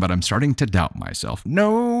exaggerating, but I'm starting to doubt myself.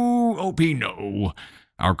 No, OP, no.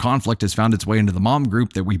 Our conflict has found its way into the mom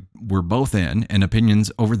group that we're both in, and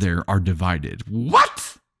opinions over there are divided.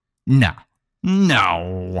 What? No.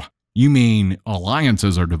 You mean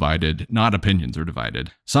alliances are divided, not opinions are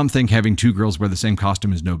divided. Some think having two girls wear the same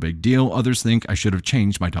costume is no big deal. Others think I should have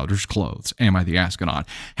changed my daughter's clothes. Am I the astronaut?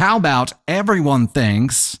 How about everyone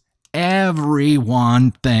thinks that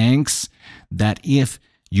if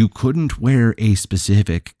you couldn't wear a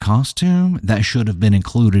specific costume, that should have been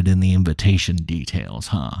included in the invitation details,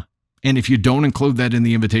 huh? And if you don't include that in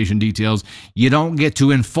the invitation details, you don't get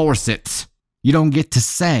to enforce it. You don't get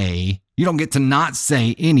to not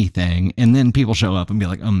say anything, and then people show up and be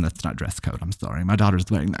like, that's not dress code. I'm sorry. My daughter's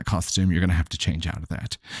wearing that costume. You're going to have to change out of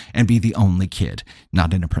that and be the only kid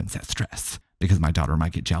not in a princess dress because my daughter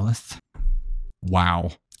might get jealous.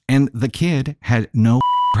 Wow. And the kid had no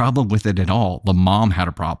problem with it at all. The mom had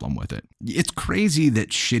a problem with it. It's crazy that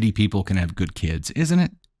shitty people can have good kids, isn't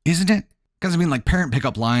it? Because I mean, like, parent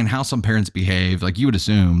pickup line, how some parents behave, like you would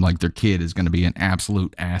assume like their kid is going to be an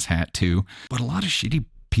absolute asshat too. But a lot of shitty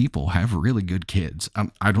people have really good kids.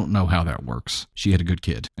 I don't know how that works. She had a good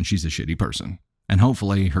kid and she's a shitty person. And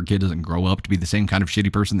hopefully her kid doesn't grow up to be the same kind of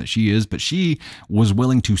shitty person that she is. But she was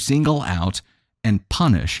willing to single out and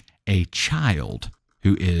punish a child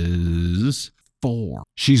who is 4.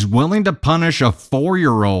 She's willing to punish a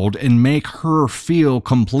 4-year-old and make her feel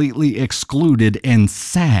completely excluded and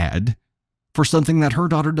sad for something that her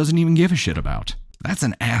daughter doesn't even give a shit about. That's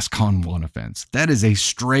an ASCON 1 offense. That is a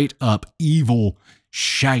straight up evil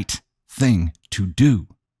shite thing to do.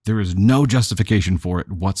 There is no justification for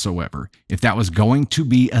it whatsoever. If that was going to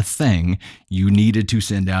be a thing, you needed to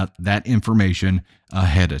send out that information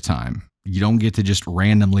ahead of time. You don't get to just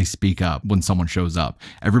randomly speak up when someone shows up.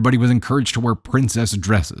 Everybody was encouraged to wear princess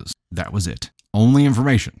dresses. That was it. Only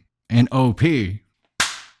information. And OP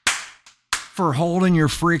for holding your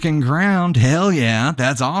freaking ground. Hell yeah,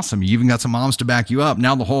 that's awesome. You even got some moms to back you up.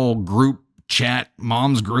 Now the whole group chat,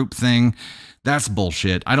 moms group thing, that's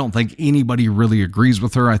bullshit. I don't think anybody really agrees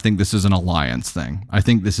with her. I think this is an alliance thing. I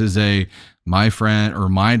think this is my friend or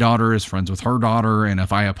my daughter is friends with her daughter, and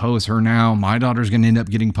if I oppose her now, my daughter's going to end up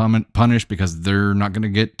getting punished because they're not going to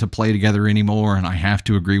get to play together anymore, and I have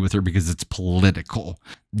to agree with her because it's political.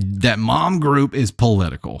 That mom group is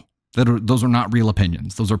political. Those are not real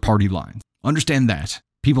opinions. Those are party lines. Understand that.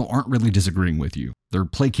 People aren't really disagreeing with you. They're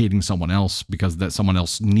placating someone else because that someone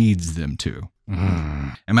else needs them to.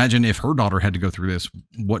 Imagine if her daughter had to go through this.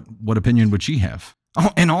 What opinion would she have?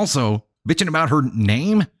 Oh, and also, bitching about her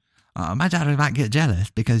name? My daughter might get jealous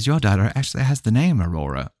because your daughter actually has the name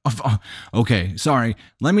Aurora. Okay, sorry.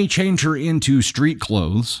 Let me change her into street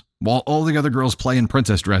clothes while all the other girls play in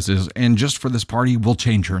princess dresses. And just for this party, we'll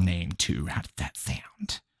change her name too. How did that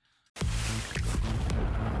sound?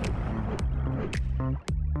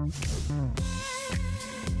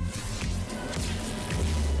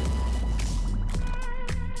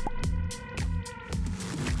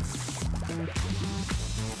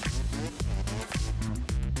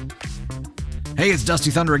 Hey, it's Dusty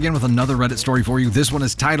Thunder again with another Reddit story for you. This one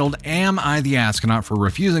is titled, Am I the Astronaut for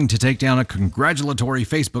Refusing to Take Down a Congratulatory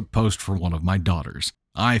Facebook Post for One of My Daughters?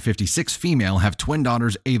 I, 56 female, have twin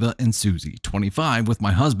daughters Ava and Susie, 25 with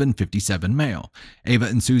my husband, 57 male. Ava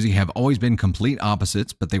and Susie have always been complete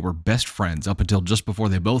opposites, but they were best friends up until just before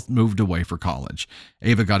they both moved away for college.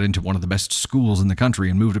 Ava got into one of the best schools in the country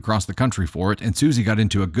and moved across the country for it, and Susie got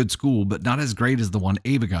into a good school, but not as great as the one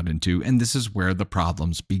Ava got into, and this is where the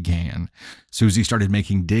problems began. Susie started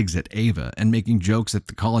making digs at Ava and making jokes that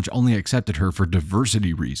the college only accepted her for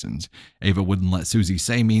diversity reasons. Ava wouldn't let Susie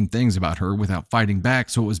say mean things about her without fighting back,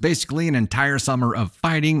 so it was basically an entire summer of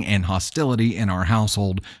fighting and hostility in our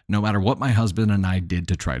household, no matter what my husband and I did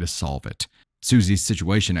to try to solve it. Susie's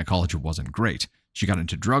situation at college wasn't great. She got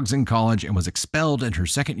into drugs in college and was expelled in her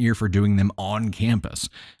second year for doing them on campus.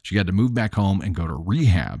 She had to move back home and go to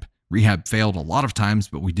rehab. Rehab failed a lot of times,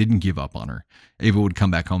 but we didn't give up on her. Ava would come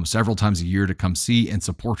back home several times a year to come see and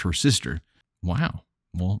support her sister. Wow.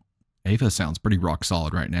 Well, Ava sounds pretty rock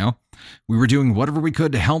solid right now. We were doing whatever we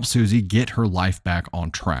could to help Susie get her life back on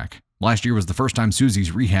track. Last year was the first time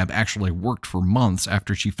Susie's rehab actually worked for months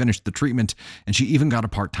after she finished the treatment, and she even got a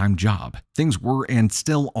part-time job. Things were and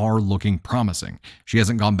still are looking promising. She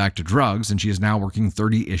hasn't gone back to drugs, and she is now working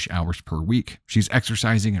 30-ish hours per week. She's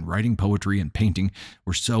exercising and writing poetry and painting.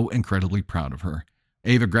 We're so incredibly proud of her.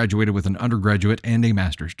 Ava graduated with an undergraduate and a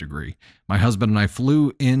master's degree. My husband and I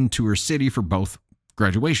flew into her city for both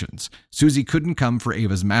graduations. Susie couldn't come for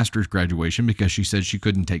Ava's master's graduation because she said she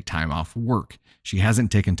couldn't take time off work. She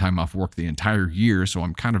hasn't taken time off work the entire year, so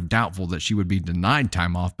I'm kind of doubtful that she would be denied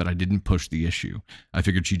time off, but I didn't push the issue. I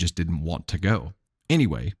figured she just didn't want to go.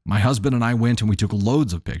 Anyway, my husband and I went and we took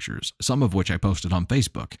loads of pictures, some of which I posted on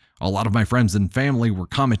Facebook. A lot of my friends and family were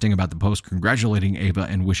commenting about the post, congratulating Ava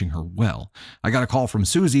and wishing her well. I got a call from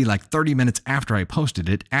Susie like 30 minutes after I posted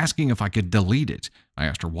it, asking if I could delete it. I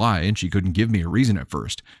asked her why, and she couldn't give me a reason at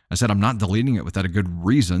first. I said I'm not deleting it without a good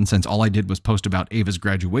reason, since all I did was post about Ava's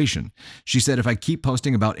graduation. She said if I keep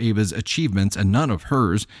posting about Ava's achievements and none of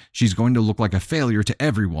hers, she's going to look like a failure to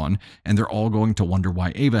everyone, and they're all going to wonder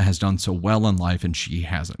why Ava has done so well in life and she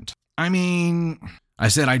hasn't. I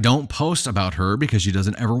said I don't post about her because she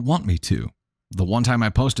doesn't ever want me to. The one time I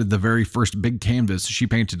posted the very first big canvas she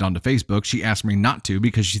painted onto Facebook, she asked me not to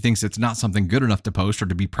because she thinks it's not something good enough to post or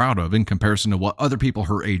to be proud of in comparison to what other people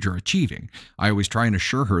her age are achieving. I always try and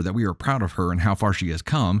assure her that we are proud of her and how far she has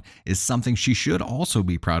come is something she should also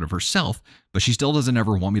be proud of herself, but she still doesn't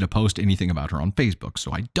ever want me to post anything about her on Facebook,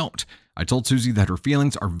 so I don't. I told Susie that her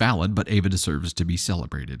feelings are valid, but Ava deserves to be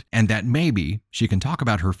celebrated, and that maybe she can talk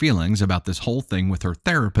about her feelings about this whole thing with her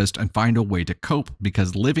therapist and find a way to cope,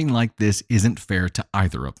 because living like this isn't fair to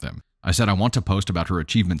either of them. I said I want to post about her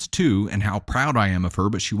achievements too and how proud I am of her,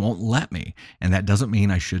 but she won't let me, and that doesn't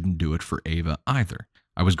mean I shouldn't do it for Ava either.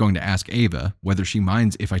 I was going to ask Ava whether she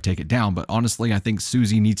minds if I take it down, but honestly, I think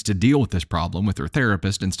Susie needs to deal with this problem with her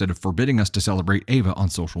therapist instead of forbidding us to celebrate Ava on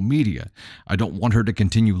social media. I don't want her to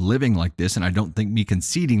continue living like this, and I don't think me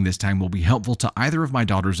conceding this time will be helpful to either of my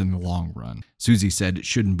daughters in the long run. Susie said it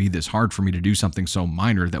shouldn't be this hard for me to do something so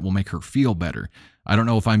minor that will make her feel better. I don't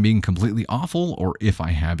know if I'm being completely awful or if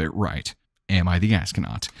I have it right. Am I the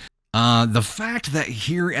astronaut? The fact that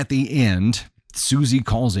here at the end, Susie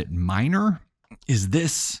calls it minor is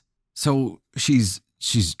this. So she's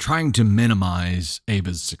trying to minimize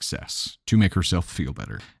Ava's success to make herself feel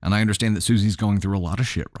better. And I understand that Susie's going through a lot of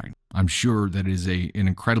shit right now. I'm sure that is an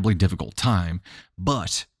incredibly difficult time.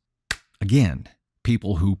 But again,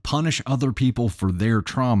 people who punish other people for their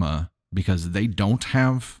trauma because they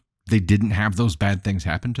didn't have those bad things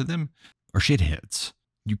happen to them are shitheads.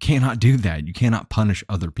 You cannot do that. You cannot punish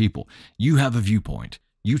other people. You have a viewpoint.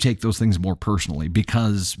 You take those things more personally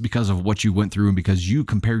because of what you went through and because you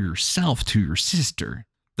compare yourself to your sister.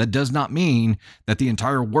 That does not mean that the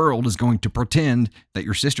entire world is going to pretend that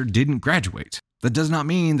your sister didn't graduate. That does not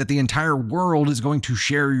mean that the entire world is going to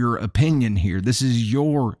share your opinion here. This is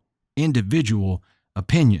your individual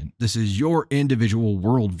opinion. This is your individual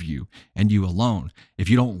worldview and you alone.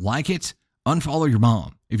 If you don't like it, unfollow your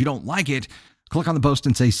mom. If you don't like it, click on the post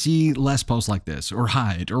and say, see less posts like this, or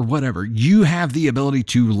hide, or whatever. You have the ability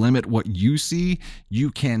to limit what you see. You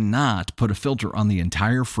cannot put a filter on the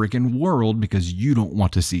entire freaking world because you don't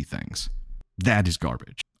want to see things. That is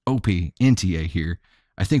garbage. OP, NTA here.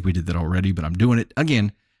 I think we did that already, but I'm doing it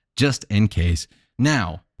again, just in case.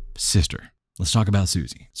 Now, sister. Let's talk about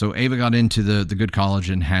Susie. So Ava got into the good college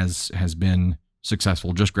and has been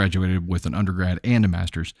successful, just graduated with an undergrad and a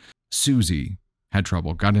master's. Susie had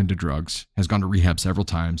trouble, got into drugs, has gone to rehab several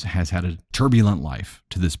times, has had a turbulent life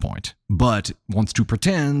to this point, but wants to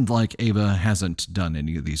pretend like Ava hasn't done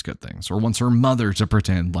any of these good things, or wants her mother to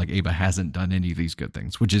pretend like Ava hasn't done any of these good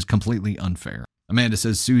things, which is completely unfair. Amanda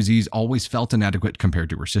says Susie's always felt inadequate compared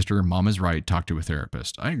to her sister. Mom is right. Talk to a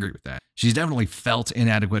therapist. I agree with that. She's definitely felt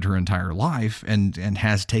inadequate her entire life and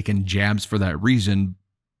has taken jabs for that reason,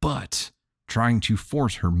 but trying to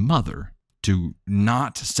force her mother to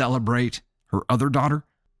not celebrate her other daughter,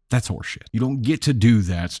 that's horseshit. You don't get to do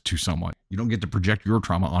that to someone. You don't get to project your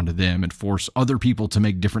trauma onto them and force other people to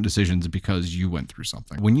make different decisions because you went through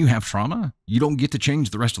something. When you have trauma, you don't get to change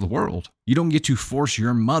the rest of the world. You don't get to force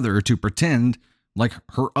your mother to pretend like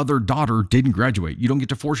her other daughter didn't graduate. You don't get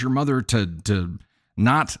to force your mother to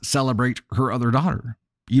not celebrate her other daughter.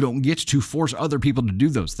 You don't get to force other people to do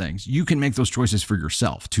those things. You can make those choices for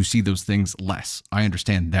yourself to see those things less. I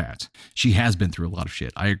understand that. She has been through a lot of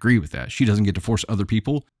shit. I agree with that. She doesn't get to force other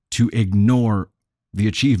people to ignore the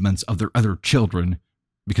achievements of their other children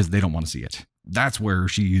because they don't want to see it. That's where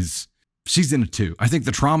she's in a 2. I think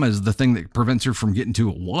the trauma is the thing that prevents her from getting to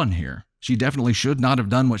a 1 here. She definitely should not have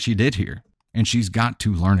done what she did here. And she's got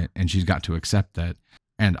to learn it and she's got to accept that.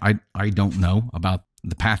 And I don't know about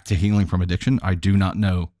the path to healing from addiction. I do not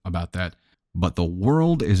know about that, but the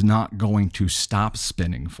world is not going to stop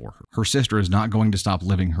spinning for her. Her sister is not going to stop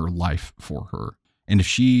living her life for her. And if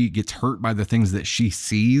she gets hurt by the things that she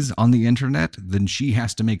sees on the internet, then she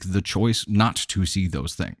has to make the choice not to see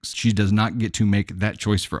those things. She does not get to make that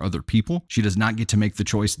choice for other people. She does not get to make the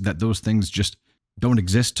choice that those things just don't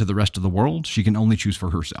exist to the rest of the world. She can only choose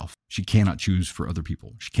for herself. She cannot choose for other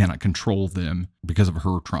people. She cannot control them because of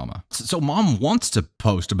her trauma. So mom wants to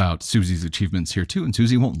post about Susie's achievements here too, and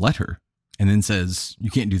Susie won't let her. and then says, you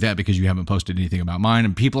can't do that because you haven't posted anything about mine,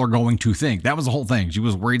 and people are going to think. That was the whole thing. She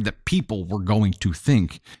was worried that people were going to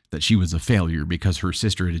think that she was a failure because her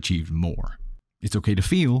sister had achieved more. It's okay to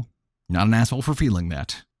feel. You're not an asshole for feeling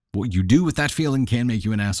that. What you do with that feeling can make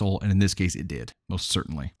you an asshole, and in this case, it did, most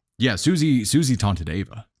certainly. Yeah, Susie taunted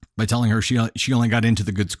Ava by telling her she only got into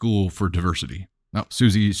the good school for diversity. No,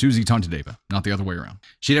 Susie taunted Ava, not the other way around.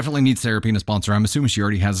 She definitely needs therapy and a sponsor. I'm assuming she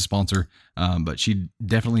already has a sponsor, but she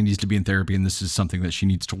definitely needs to be in therapy, and this is something that she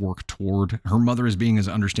needs to work toward. Her mother is being as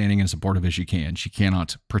understanding and supportive as she can. She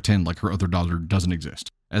cannot pretend like her other daughter doesn't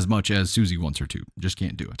exist, as much as Susie wants her to. Just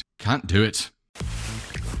can't do it. Can't do it.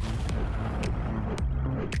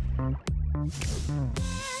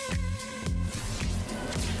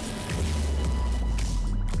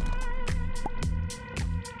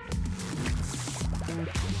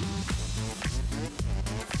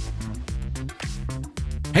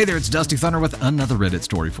 Hey there, it's Dusty Thunder with another Reddit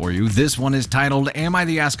story for you. This one is titled, Am I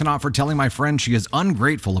the Astronaut for Telling My Friend She Is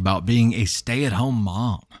Ungrateful About Being a Stay-at-Home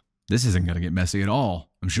Mom? This isn't going to get messy at all,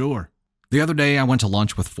 I'm sure. The other day, I went to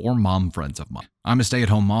lunch with 4 mom friends of mine. I'm a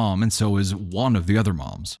stay-at-home mom, and so is one of the other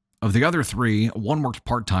moms. Of the other 3, one worked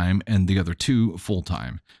part-time and the other 2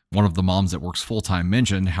 full-time. One of the moms that works full-time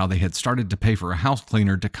mentioned how they had started to pay for a house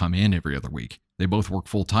cleaner to come in every other week. They both work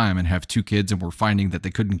full-time and have 2 kids and were finding that they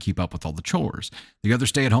couldn't keep up with all the chores. The other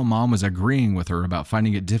stay-at-home mom was agreeing with her about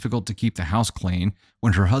finding it difficult to keep the house clean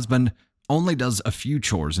when her husband only does a few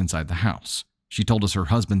chores inside the house. She told us her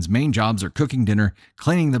husband's main jobs are cooking dinner,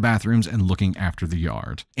 cleaning the bathrooms, and looking after the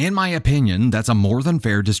yard. In my opinion, that's a more than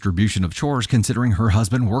fair distribution of chores considering her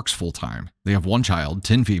husband works full-time. They have 1 child,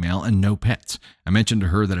 10 female, and no pets. I mentioned to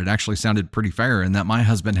her that it actually sounded pretty fair and that my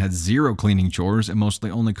husband has 0 cleaning chores and mostly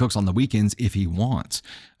only cooks on the weekends if he wants.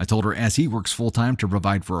 I told her as he works full-time to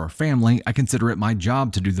provide for our family, I consider it my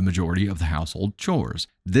job to do the majority of the household chores.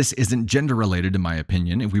 This isn't gender related in my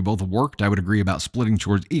opinion. If we both worked, I would agree about splitting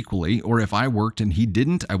chores equally, or if I worked and he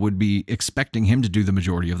didn't, I would be expecting him to do the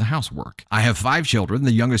majority of the housework. I have 5 children,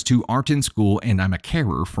 the youngest 2 aren't in school, and I'm a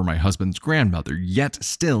carer for my husband's grandmother, yet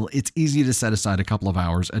still, it's easy to set aside a couple of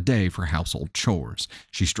hours a day for household chores.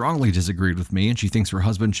 She strongly disagreed with me, and she thinks her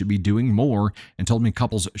husband should be doing more and told me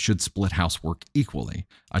couples should split housework equally.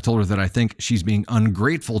 I told her that I think she's being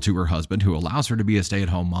ungrateful to her husband who allows her to be a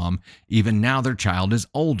stay-at-home mom, even now their child is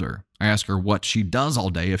older. I asked her what she does all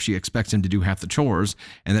day if she expects him to do half the chores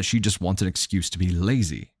and that she just wants an excuse to be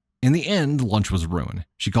lazy. In the end, lunch was ruined.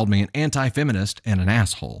 She called me an anti-feminist and an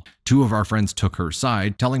asshole. 2 of our friends took her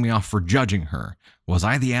side, telling me off for judging her. Was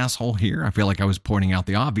I the asshole here? I feel like I was pointing out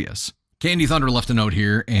the obvious. Candy Thunder left a note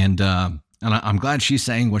here, and I'm glad she's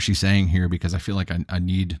saying what she's saying here because I feel like I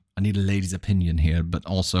need a lady's opinion here, but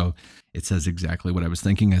also it says exactly what I was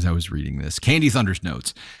thinking as I was reading this. Candy Thunder's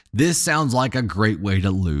notes. This sounds like a great way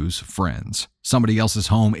to lose friends. Somebody else's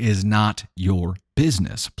home is not your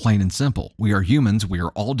business, plain and simple. We are humans. We are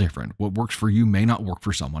all different. What works for you may not work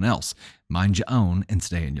for someone else. Mind your own and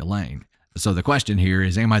stay in your lane. So the question here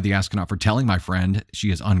is, am I the astronaut for telling my friend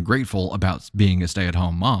she is ungrateful about being a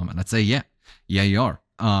stay-at-home mom? And I'd say, yeah, you are.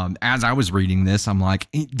 As I was reading this, I'm like,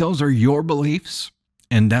 those are your beliefs,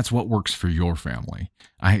 and that's what works for your family.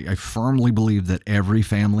 I firmly believe that every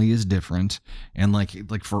family is different, and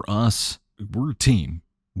like for us, we're a team.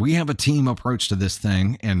 We have a team approach to this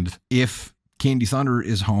thing, and if Candy Thunder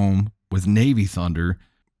is home with Navy Thunder,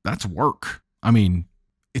 that's work. I mean,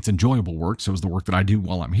 it's enjoyable work, so is the work that I do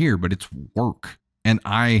while I'm here, but it's work. And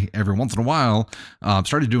I, every once in a while,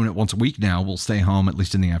 started doing it once a week now. We'll stay home, at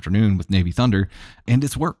least in the afternoon, with Navy Thunder, and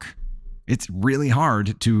it's work. It's really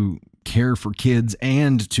hard to care for kids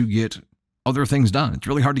and to get other things done. It's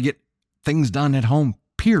really hard to get things done at home,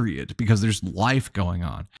 period, because there's life going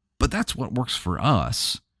on. But that's what works for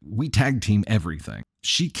us. We tag team everything.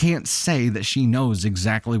 She can't say that she knows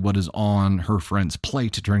exactly what is on her friend's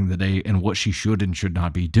plate during the day and what she should and should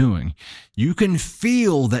not be doing. You can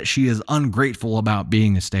feel that she is ungrateful about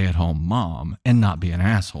being a stay-at-home mom and not be an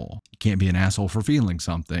asshole. You can't be an asshole for feeling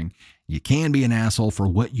something. You can be an asshole for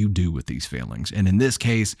what you do with these feelings. And in this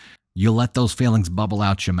case, you let those feelings bubble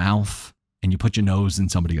out your mouth and you put your nose in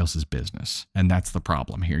somebody else's business. And that's the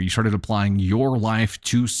problem here. You started applying your life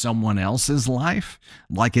to someone else's life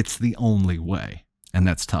like it's the only way. And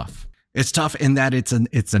that's tough. It's tough in that it's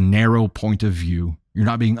a narrow point of view. You're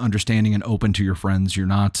not being understanding and open to your friends. You're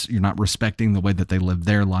not respecting the way that they live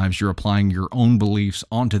their lives. You're applying your own beliefs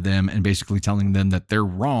onto them and basically telling them that they're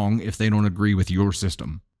wrong if they don't agree with your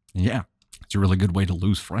system. Yeah, it's a really good way to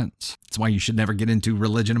lose friends. That's why you should never get into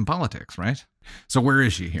religion and politics, right? So where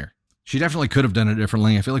is she here? She definitely could have done it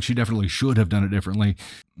differently. I feel like she definitely should have done it differently.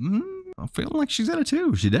 I'm feeling like she's in it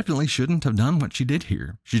too. She definitely shouldn't have done what she did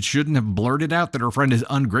here. She shouldn't have blurted out that her friend is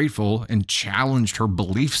ungrateful and challenged her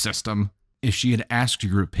belief system. If she had asked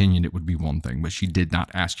your opinion, it would be one thing, but she did not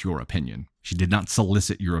ask your opinion. She did not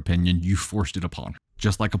solicit your opinion. You forced it upon her.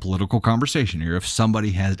 Just like a political conversation here, if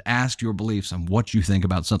somebody has asked your beliefs on what you think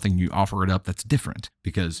about something, you offer it up, that's different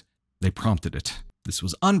because they prompted it. This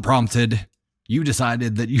was unprompted. You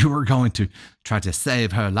decided that you were going to try to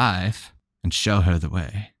save her life and show her the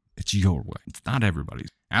way. It's your way. It's not everybody's.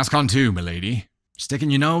 Ask on two, milady. Sticking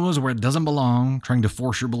your nose where it doesn't belong, trying to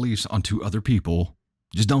force your beliefs onto other people.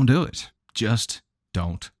 Just don't do it. Just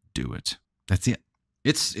don't do it. That's it.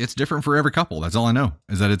 It's different for every couple. That's all I know,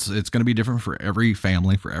 is that it's going to be different for every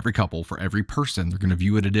family, for every couple, for every person. They're going to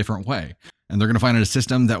view it a different way, and they're going to find a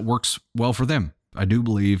system that works well for them. I do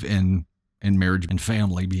believe in marriage and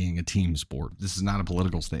family being a team sport. This is not a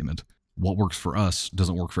political statement. What works for us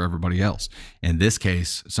doesn't work for everybody else. In this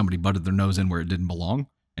case, somebody butted their nose in where it didn't belong,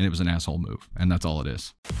 and it was an asshole move, and that's all it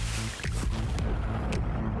is.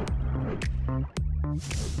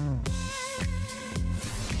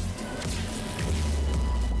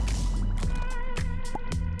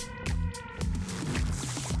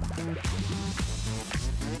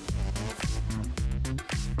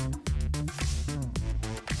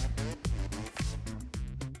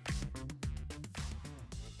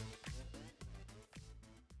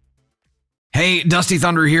 Hey, Dusty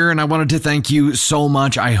Thunder here, and I wanted to thank you so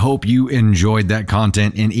much. I hope you enjoyed that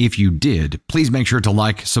content, and if you did, please make sure to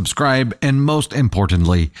like, subscribe, and most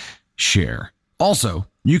importantly, share. Also,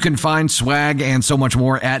 you can find swag and so much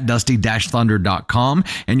more at dusty-thunder.com,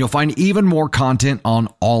 and you'll find even more content on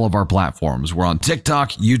all of our platforms. We're on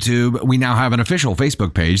TikTok, YouTube. We now have an official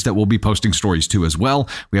Facebook page that we'll be posting stories to as well.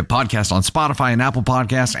 We have podcasts on Spotify and Apple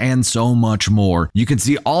Podcasts and so much more. You can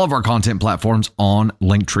see all of our content platforms on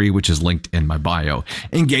Linktree, which is linked in my bio.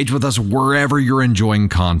 Engage with us wherever you're enjoying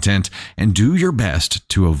content and do your best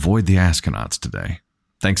to avoid the Askonauts today.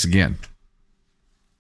 Thanks again.